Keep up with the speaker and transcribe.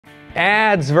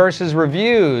Ads versus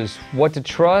reviews. What to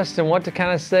trust and what to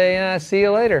kind of say, see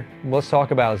you later. Let's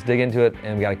talk about it. Let's dig into it.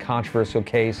 And we got a controversial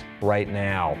case right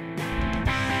now.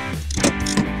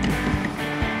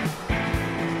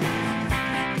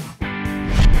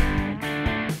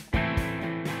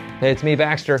 Hey, it's me,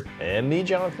 Baxter. And me,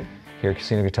 Jonathan. Here at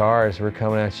Casino Guitars. We're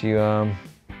coming at you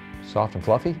soft and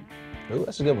fluffy. Ooh,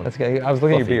 that's a good one. That's good. I was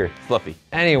looking Fluffy. at your beard. Fluffy.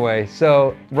 Anyway,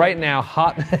 so right now,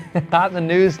 hot in the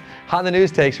news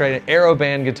takes right now.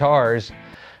 Aeroband guitars,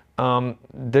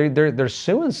 they're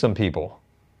suing some people.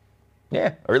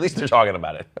 Yeah, or at least they're talking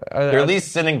about it. They're at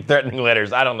least sending threatening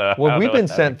letters. I don't know. Well, we've been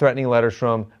sent threatening letters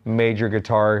from major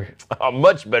guitar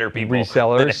much better people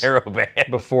resellers than Aeroband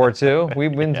before too.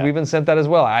 We've been sent that as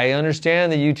well. I understand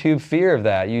the YouTube fear of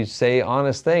that. You say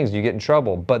honest things, you get in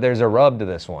trouble. But there's a rub to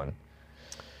this one.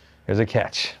 There's a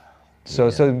catch.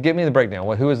 So give me the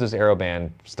breakdown. Who is this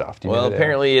Aeroband stuff? Well,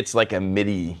 apparently it's like a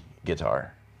MIDI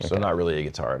guitar, so not really a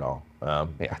guitar at all. Yeah,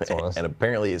 it's honest. And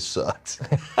apparently it sucks.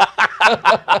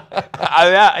 I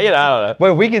don't know.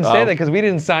 Well, we can say that because we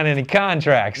didn't sign any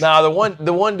contracts. No, the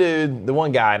one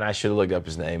guy, and I should have looked up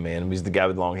his name, man. He's the guy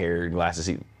with long hair and glasses.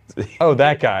 Oh,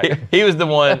 that guy. He was the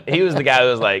one. He was the guy who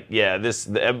was like, yeah,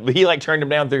 he like turned him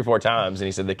down 3 or 4 times, and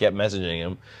he said they kept messaging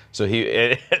him. So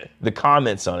the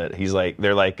comments on it,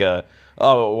 they're like,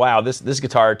 oh wow, this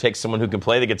guitar takes someone who can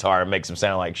play the guitar and makes them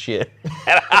sound like shit.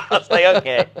 And I was like,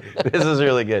 okay, this is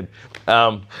really good.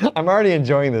 I'm already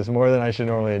enjoying this more than I should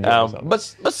normally enjoy. But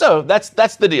so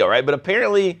that's the deal, right? But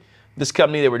apparently, this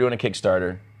company, they were doing a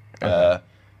Kickstarter.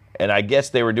 And I guess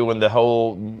they were doing the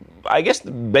whole,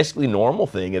 basically normal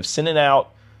thing of sending out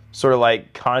sort of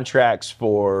like contracts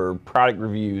for product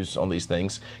reviews on these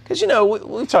things. Because,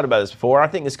 we've talked about this before. I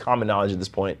think it's common knowledge at this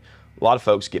point. A lot of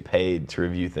folks get paid to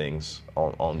review things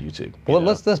on YouTube. Well,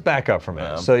 let's back up for a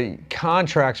minute. So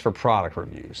contracts for product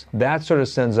reviews, that sort of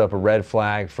sends up a red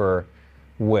flag for,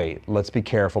 wait, let's be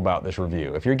careful about this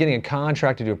review. If you're getting a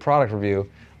contract to do a product review,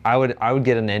 I would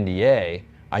get an NDA.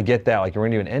 I get that, like you're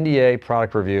going to do an NDA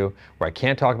product review where I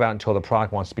can't talk about it until the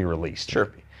product wants to be released.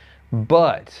 Sure.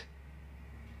 But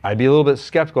I'd be a little bit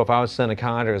skeptical if I was sending a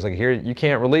contract. It's like, here, you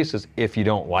can't release this if you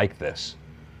don't like this.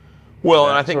 Well,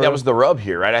 and I think that was the rub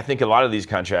here, right? I think a lot of these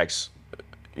contracts,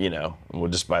 well,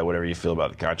 just by whatever you feel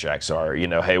about the contracts are,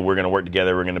 hey, we're going to work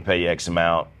together, we're going to pay you X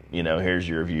amount, here's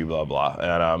your review, blah, blah.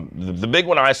 And the big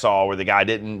one I saw where the guy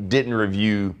didn't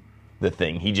review the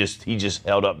thing. He just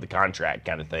held up the contract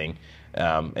kind of thing.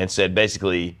 And said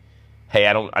basically, hey,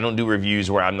 I don't do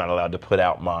reviews where I'm not allowed to put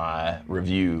out my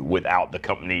review without the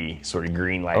company sort of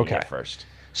green lighting it first.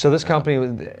 So this company,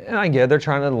 and I get they're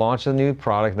trying to launch a new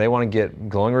product. They want to get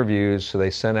glowing reviews, so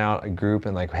they sent out a group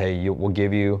and like, hey, we'll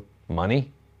give you money.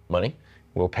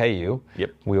 We'll pay you.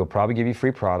 Yep. We will probably give you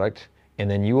free product, and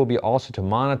then you will be also to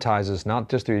monetize this not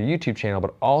just through your YouTube channel,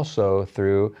 but also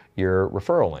through your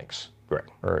referral links. Correct.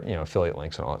 Or affiliate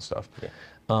links and all that stuff. Yeah.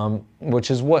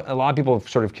 Which is what a lot of people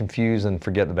sort of confuse and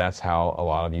forget that that's how a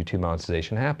lot of YouTube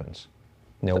monetization happens.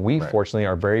 We fortunately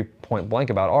are very point blank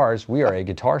about ours. We are a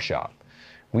guitar shop.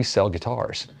 We sell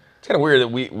guitars. It's kind of weird that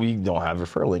we don't have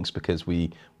referral links because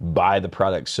we buy the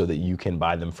products so that you can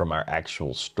buy them from our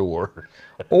actual store.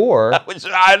 Or, which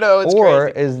I know it's or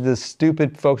crazy. As the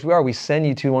stupid folks we are, we send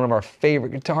you to one of our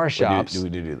favorite guitar shops. We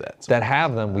do that. That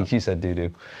have them. You said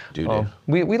do.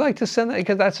 We like to send that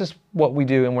because that's just what we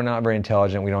do, and we're not very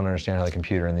intelligent. We don't understand how the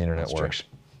computer and the internet works. True.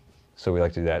 So we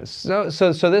like to do that. So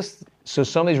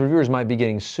some of these reviewers might be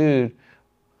getting sued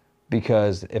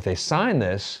because if they sign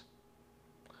this,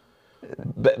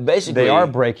 basically they are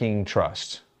breaking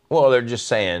trust. Well, they're just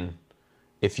saying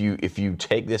if you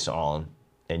take this on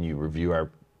and you review our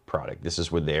product, this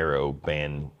is with the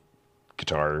Aeroband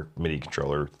guitar MIDI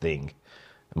controller thing,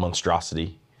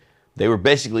 monstrosity. They were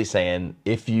basically saying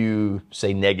if you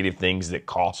say negative things that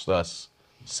cost us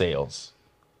sales,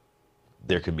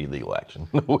 there could be legal action,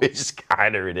 which is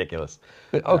kind of ridiculous.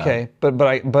 Okay, but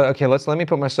okay. Let me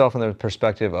put myself in the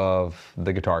perspective of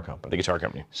the guitar company. The guitar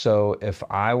company. So if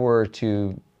I were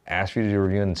to ask you to do a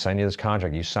review and sign you this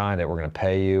contract, you signed it. We're going to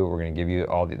pay you. We're going to give you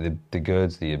all the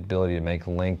goods, the ability to make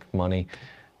link money.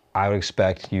 I would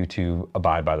expect you to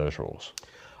abide by those rules.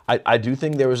 I do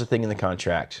think there was a thing in the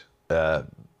contract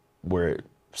where it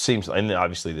seems, and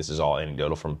obviously this is all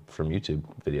anecdotal from YouTube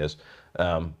videos.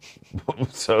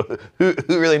 So who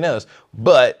really knows?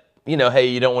 But hey,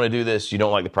 you don't want to do this. You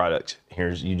don't like the product.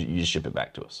 You just ship it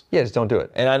back to us. Yeah, just don't do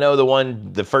it. And I know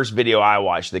the first video I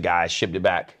watched, the guy shipped it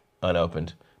back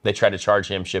unopened. They tried to charge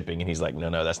him shipping, and he's like,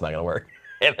 no, that's not gonna work.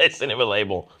 And they sent him a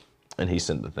label, and he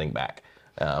sent the thing back.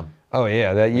 Oh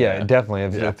yeah, definitely.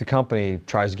 If the company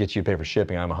tries to get you to pay for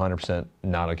shipping, I'm 100%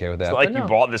 not okay with that. It's like you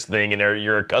bought this thing and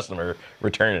you're a customer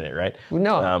returning it, right?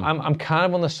 No, I'm kind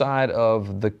of on the side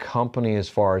of the company as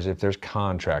far as if there's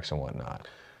contracts and whatnot.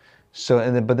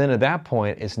 So but then at that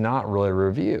point, it's not really a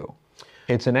review;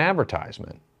 it's an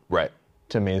advertisement, right?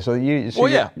 To me, so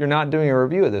you're not doing a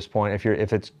review at this point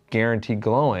if it's guaranteed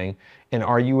glowing. And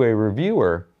are you a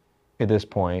reviewer at this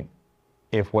point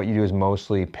if what you do is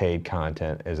mostly paid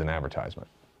content as an advertisement?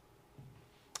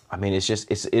 I mean, it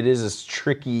is a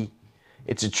tricky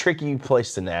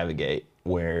place to navigate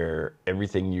where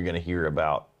everything you're going to hear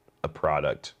about a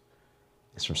product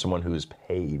is from someone who is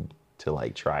paid to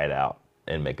like try it out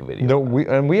and make a video. No,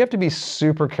 we have to be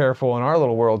super careful in our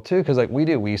little world too, because like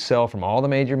we sell from all the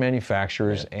major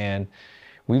manufacturers, and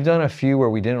we've done a few where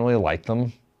we didn't really like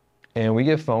them, and we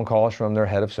get phone calls from their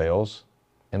head of sales.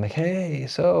 And like, hey,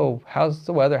 so how's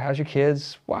the weather? How's your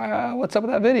kids? Wow, what's up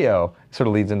with that video? Sort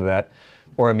of leads into that.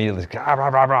 Or immediately, rah, rah,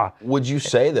 rah, rah. Would you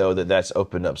say, though, that that's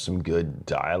opened up some good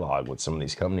dialogue with some of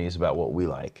these companies about what we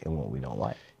like and what we don't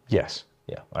like? Yes.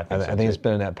 Yeah, I think it's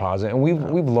been a net positive. And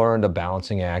we've learned a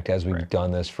balancing act as we've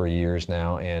done this for years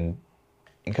now. And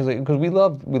because we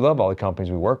love all the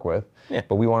companies we work with,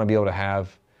 but we want to be able to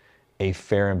have a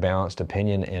fair and balanced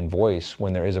opinion and voice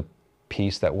when there is a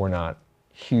piece that we're not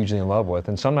hugely in love with,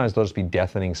 and sometimes there'll just be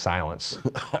deafening silence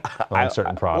on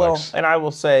certain products. Well, and I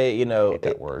will say, I hate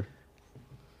that word.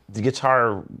 The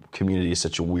guitar community is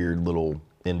such a weird little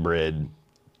inbred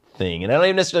thing, and I don't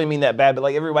even necessarily mean that bad, but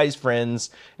like everybody's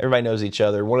friends, everybody knows each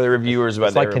other. One of the reviewers about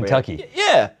it's like Kentucky.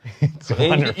 Yeah, it's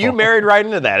wonderful. You married right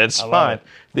into that. It's fine.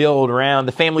 The old round,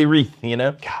 the family wreath, you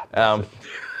know. God,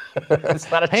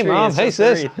 it's not a hey tree. Mom, hey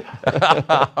sis.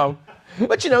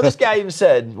 But, this guy even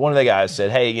said, one of the guys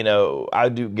said, hey, I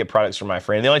do get products from my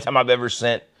friend. The only time I've ever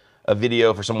sent a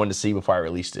video for someone to see before I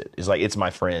released it is like, it's my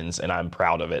friends and I'm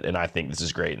proud of it and I think this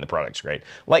is great and the product's great.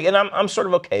 Like, and I'm sort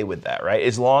of okay with that, right?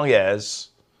 As long as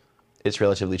it's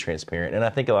relatively transparent. And I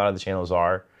think a lot of the channels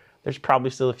are. There's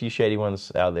probably still a few shady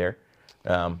ones out there,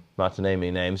 not to name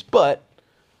any names, but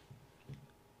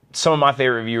some of my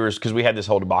favorite reviewers, because we had this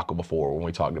whole debacle before when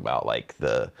we talked about like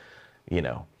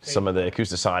some of the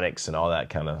Acoustasonics and all that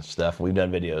kind of stuff. We've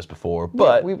done videos before,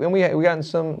 but we gotten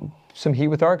some heat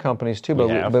with our companies too.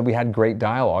 But we had great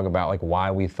dialogue about like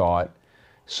why we thought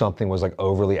something was like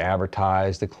overly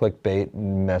advertised, the clickbait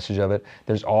message of it.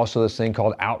 There's also this thing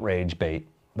called outrage bait,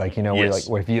 like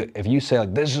where if you say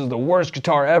like this is the worst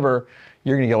guitar ever,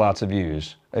 you're gonna get lots of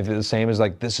views. If it's the same as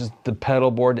like this is the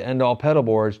pedal board to end all pedal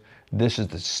boards, this is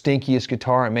the stinkiest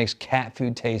guitar. It makes cat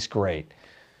food taste great.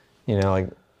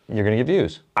 You're going to get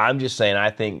views. I'm just saying, I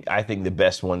think the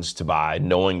best ones to buy,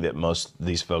 knowing that most of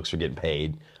these folks are getting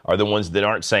paid, are the ones that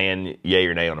aren't saying yay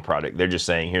or nay on a product. They're just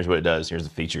saying, here's what it does, here's the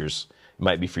features. It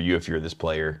might be for you if you're this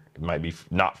player. It might be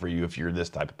not for you if you're this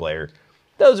type of player.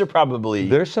 Those are probably...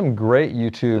 There's some great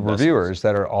YouTube reviewers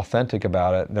that are authentic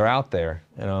about it. They're out there.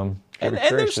 And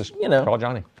there's, just call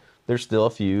Johnny. There's still a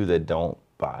few that don't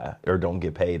buy or don't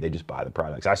get paid. They just buy the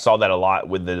products. I saw that a lot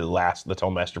with the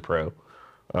Tonemaster Pro.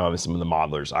 And some of the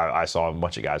modelers, I saw a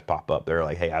bunch of guys pop up. They're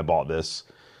like, hey, I bought this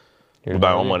with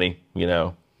my own money,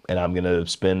 and I'm going to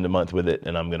spend a month with it,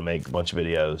 and I'm going to make a bunch of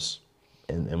videos,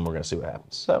 and we're going to see what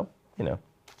happens. So,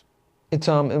 It's,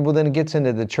 and well, then it gets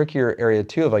into the trickier area,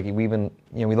 too, of like, we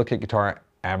look at guitar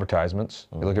advertisements,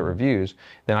 we look at reviews,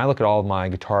 then I look at all of my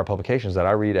guitar publications that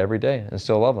I read every day and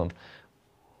still love them.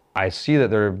 I see that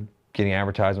they're getting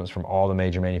advertisements from all the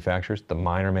major manufacturers, the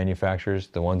minor manufacturers,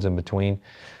 the ones in between.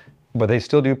 But they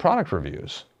still do product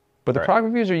reviews. But the product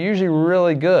reviews are usually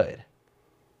really good.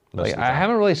 Like, I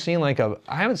haven't seen like a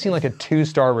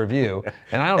 2-star review,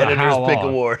 and I don't know how long. Pick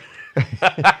award.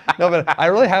 No, but I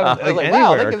really haven't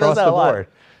anywhere across the board.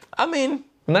 I mean,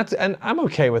 and I'm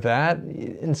okay with that.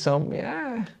 In some,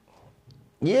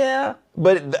 yeah,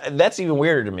 but that's even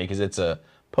weirder to me because it's a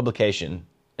publication,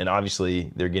 and obviously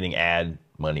they're getting ad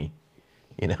money.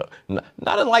 Not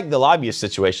unlike the lobbyist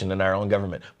situation in our own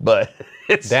government, but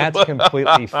that's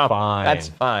completely fine. That's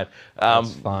fine.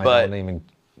 That's fine. But, I wouldn't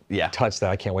even touch that.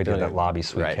 I can't wait to get that lobby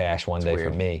sweet cash one day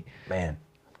from me. Man,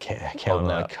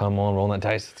 come on, roll that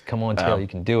dice. Come on, Taylor, you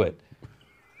can do it.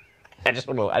 I just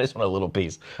want a little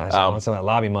piece. I just want some of that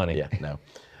lobby money. Yeah, no.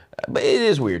 But it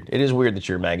is weird. It is weird that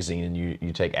you're a magazine and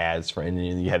you take ads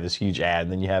and you have this huge ad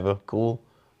and then you have a cool,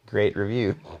 great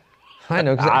review. I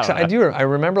know, because I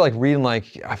remember like reading I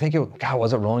think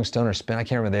was it Rolling Stone or Spin? I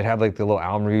can't remember. They'd have like the little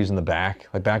album reviews in the back,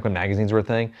 like back when magazines were a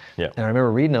thing. Yeah. And I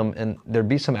remember reading them, and there'd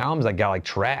be some albums that got like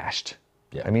trashed.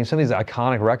 Yeah. I mean, some of these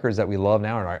iconic records that we love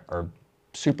now are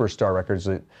superstar records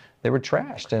that they were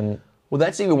trashed, and Well,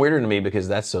 that's even weirder to me because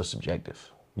that's so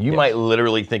subjective. You might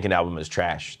literally think an album is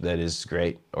trash that is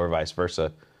great, or vice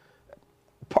versa.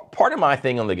 Part of my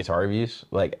thing on the guitar reviews,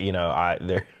 like, you know,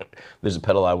 there's a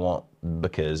pedal I want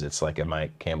because it's like a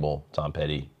Mike Campbell, Tom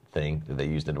Petty thing that they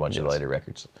used in a bunch of later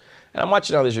records. And I'm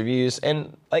watching all these reviews,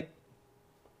 and like,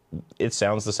 it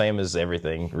sounds the same as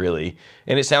everything, really.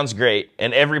 And it sounds great.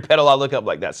 And every pedal I look up,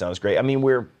 like, that sounds great. I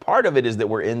mean, part of it is that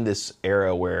we're in this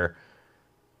era where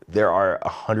there are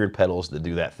 100 pedals that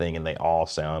do that thing, and they all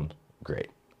sound great.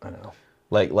 I know.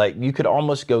 Like you could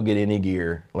almost go get any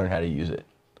gear, learn how to use it,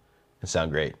 and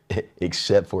sound great,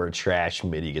 except for a trash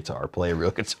MIDI guitar. Play a real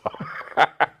guitar.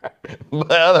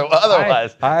 But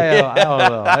otherwise, I don't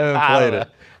know. I haven't played it.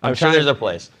 I'm sure there's a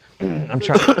place. I'm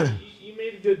trying. You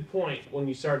made a good point when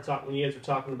you started talking. When you guys were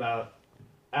talking about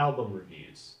album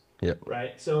reviews. Yep.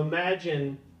 Right. So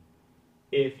imagine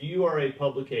if you are a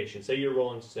publication, say you're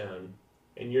Rolling Stone,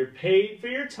 and you're paid for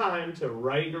your time to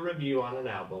write a review on an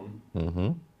album.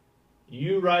 Mm-hmm.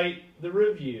 You write the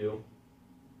review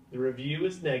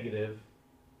is negative,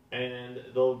 and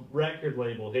the record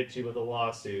label hits you with a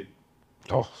lawsuit.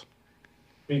 Oh.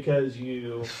 Because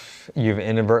you've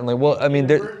inadvertently. Well, I mean,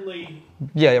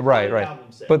 yeah, right.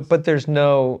 But there was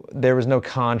no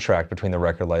contract between the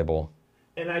record label.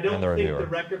 And I don't think the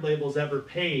record label's ever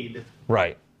paid.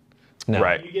 Right. No.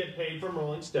 Right. You get paid from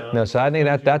Rolling Stone. No, so I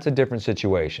think that's a different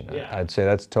situation. Yeah. I'd say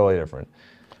that's totally different.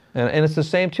 And it's the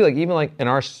same too. Like even like in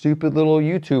our stupid little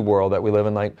YouTube world that we live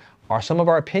in, like some of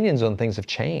our opinions on things have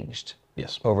changed.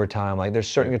 Yes. Over time. Like there's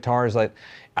certain guitars, like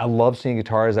I love seeing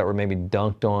guitars that were maybe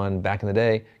dunked on back in the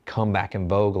day come back in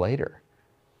vogue later.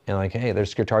 And like, hey,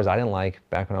 there's guitars I didn't like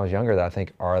back when I was younger that I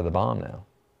think are the bomb now.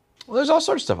 Well, there's all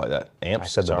sorts of stuff like that.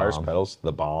 Amps, guitars, pedals,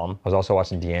 the bomb. I was also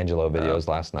watching D'Angelo videos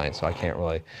last night, so I can't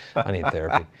really, I need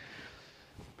therapy.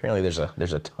 Apparently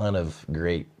there's a ton of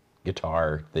great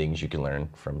guitar things you can learn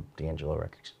from D'Angelo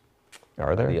records.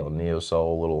 Are there? The old neo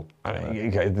soul little.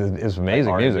 It's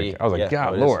amazing like music. I was like,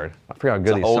 God, Lord, I forgot how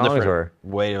good these songs were.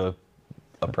 Way to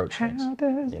approach things.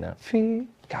 You know.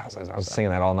 God, I was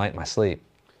singing that all night in my sleep.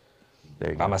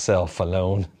 There you by go. myself,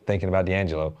 alone, thinking about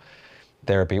D'Angelo.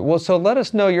 Therapy. Well, so let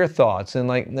us know your thoughts and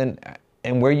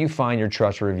where you find your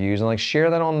trust reviews, and like share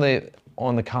that on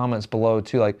the comments below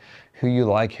too, like who you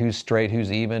like, who's straight,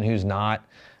 who's even, who's not.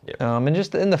 Yep. And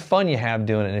just in the fun you have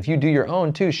doing it. And if you do your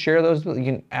own too, share those. You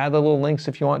can add the little links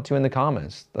if you want to in the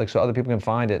comments, like so other people can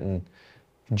find it and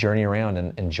journey around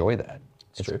and enjoy that.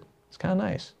 It's true. It's kind of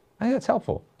nice. I think that's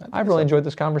helpful. I've really enjoyed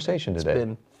this conversation today. It's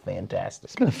been fantastic.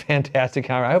 It's been a fantastic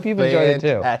conversation. I hope you've enjoyed it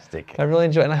too. Fantastic. I really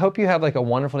enjoyed it. And I hope you have like a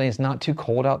wonderful day. It's not too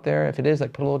cold out there. If it is,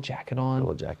 like put a little jacket on. A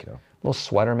little jacket on. A little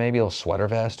sweater maybe, a little sweater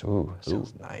vest. Ooh,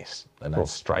 sounds nice. A little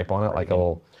stripe on it, like a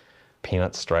little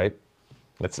peanut stripe.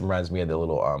 That reminds me of the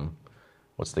little,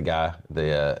 what's the guy,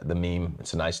 the meme,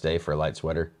 it's a nice day for a light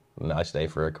sweater, a nice day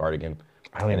for a cardigan.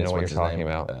 I don't even know what you're talking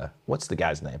about. What's the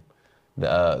guy's name?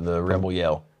 The Rebel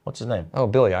Yell. What's his name? Oh,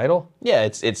 Billy Idol? Yeah,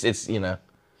 it's you know.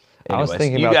 Anyways, I was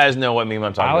thinking you guys know what meme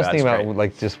I'm talking about. I was thinking about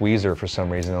like just Weezer for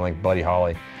some reason, and like Buddy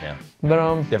Holly. Yeah.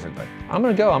 But different thing. I'm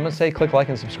gonna go. I'm gonna say click like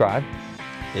and subscribe.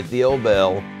 Hit the old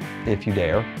bell. If you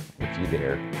dare. If you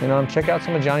dare. And check out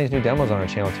some of Johnny's new demos on our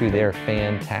channel too. They're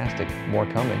fantastic. More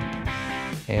coming.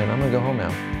 And I'm gonna go home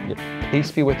now. Yep. Peace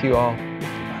be with you all.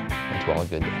 And to all a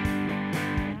good day.